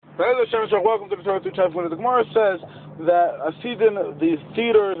Welcome to the Torah 2 Chapter. The Gemara says that the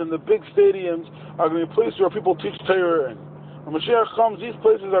theaters and the big stadiums are going to be places where people teach Torah in. When Mashiach comes, these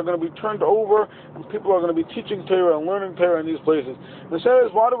places are going to be turned over, and people are going to be teaching Torah and learning Torah in these places. The Shara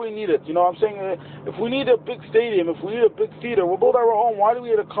is, why do we need it? I'm saying, if we need a big stadium, if we need a big theater, we'll build our own. Why do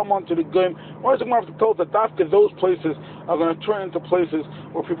we have to come onto the game? Why is the Gemara have to tell us that those places are going to turn into places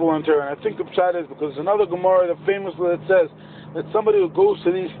where people learn Torah? And I think the pshat is because there's another Gemara that famously says that somebody who goes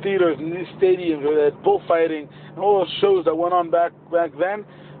to these theaters and these stadiums where they had bullfighting and all those shows that went on back then,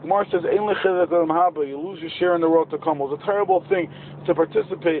 Gemara says, you lose your share in the world to come. It was a terrible thing to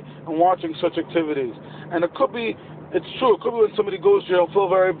participate in watching such activities. And it could be, it's true, it could be when somebody goes to jail, feel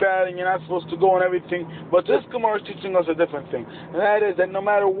very bad and you're not supposed to go and everything, but this Gemara is teaching us a different thing. And that is that no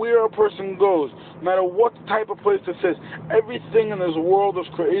matter where a person goes, no matter what type of place this is, everything in this world is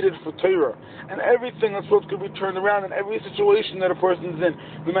created for Torah. And everything that's supposed to be turned around in every situation that a person's in,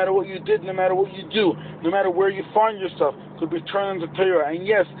 no matter what you did, no matter what you do, no matter where you find yourself, could be turned into Torah. And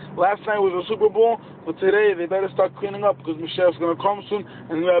yes, last night was a Superbowl, but today they better start cleaning up because Mashiach's going to come soon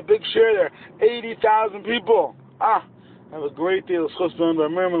and we have a big share there. 80,000 people. Have a great day. Let's host by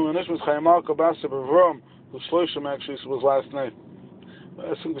Merman when this was Chaymal Kabasa Bavrom, whose Shloshim actually was last night.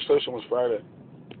 I think the Shloshim was Friday.